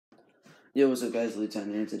Yo, what's up guys,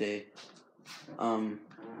 Lieutenant here today.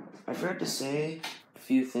 I forgot to say a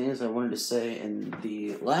few things I wanted to say in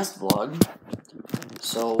the last vlog.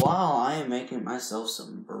 So while I am making myself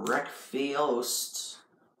some breakfast,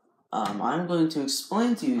 I'm going to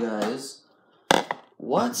explain to you guys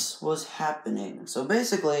what was happening. So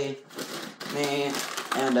basically, me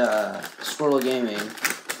and Squirrel Gaming,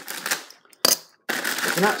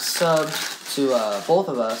 if you're not subbed to both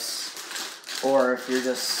of us, or if you're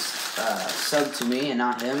just sub to me and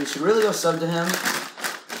not him, you should really go sub to him.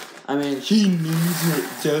 I mean, he needs it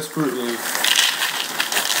desperately.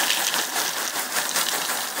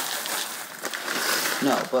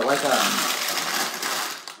 No, but like,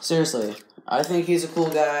 seriously, I think he's a cool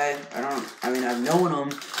guy. I've known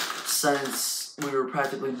him since we were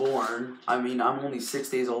practically born. I mean, I'm only 6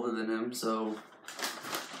 days older than him, so.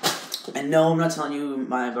 And no, I'm not telling you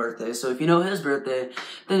my birthday, so if you know his birthday,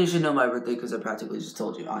 then you should know my birthday, because I practically just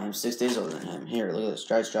told you. I am 6 days older than him. Here, look at this,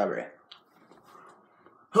 dried strawberry.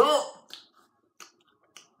 Oh!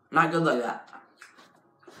 Not good like that.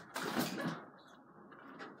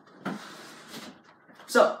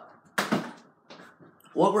 So,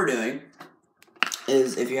 what we're doing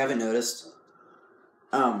is, if you haven't noticed,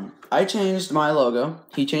 I changed my logo,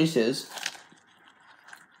 he changed his.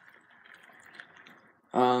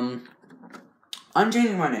 I'm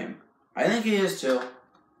changing my name. I think he is too.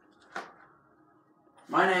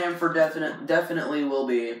 My name for definitely will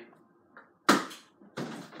be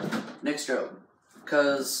Nick Strobe,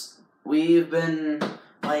 because we've been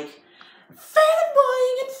like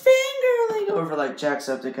fanboying and fangirling over like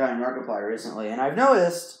Jacksepticeye and Markiplier recently, and I've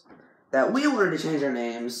noticed that we wanted to change our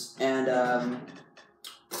names, and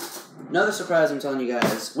another surprise I'm telling you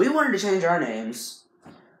guys, we wanted to change our names,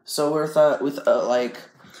 so we thought like,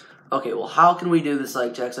 okay, well, how can we do this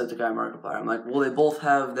like Jacksepticeye and Markiplier? I'm like, well, they both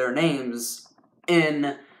have their names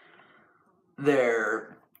in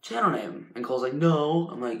their channel name. And Cole's like, no.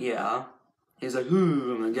 I'm like, yeah. He's like,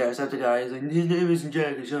 who? I'm like, Jacksepticeye. He's like, his name isn't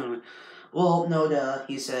Jack. I'm like, well, no, duh.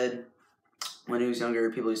 He said when he was younger,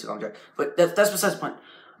 people used to call him Jack. But that's besides the point.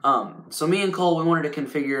 So me and Cole, we wanted to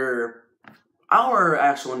configure our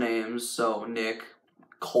actual names. So Nick,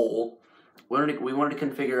 Cole. We wanted to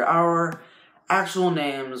configure our actual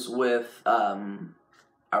names with our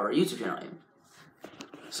YouTube channel name.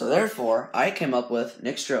 So therefore, I came up with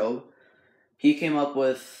Nick Strobe. He came up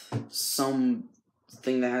with something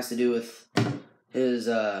that has to do with his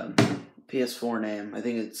PS4 name. I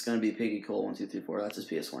think it's gonna be Piggy Cole 1234. That's his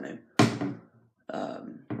PS4 name.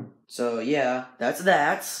 So yeah, that's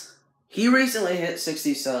that. He recently hit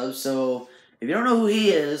 60 subs. So if you don't know who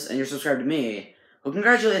he is and you're subscribed to me, well,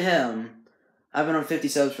 congratulate him. I've been on 50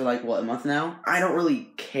 subs for like, what, a month now? I don't really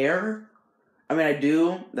care. I mean, I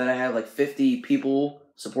do, that I have like 50 people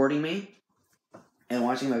supporting me and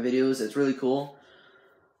watching my videos. It's really cool.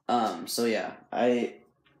 So yeah,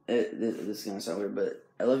 this is gonna sound weird, but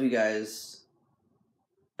I love you guys.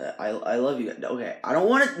 I love you guys. Okay, I don't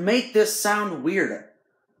want to make this sound weird.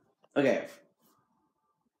 Okay.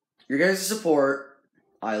 Your guys' support,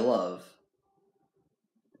 I love.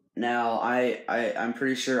 Now, I'm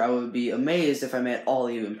pretty sure I would be amazed if I met all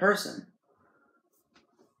of you in person.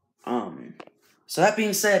 So that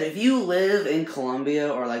being said, if you live in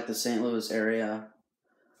Columbia or like the St. Louis area,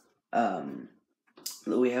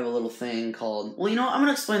 we have a little thing called, well, you know what? I'm going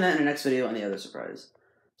to explain that in the next video and the other surprise.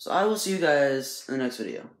 So I will see you guys in the next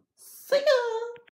video. See ya!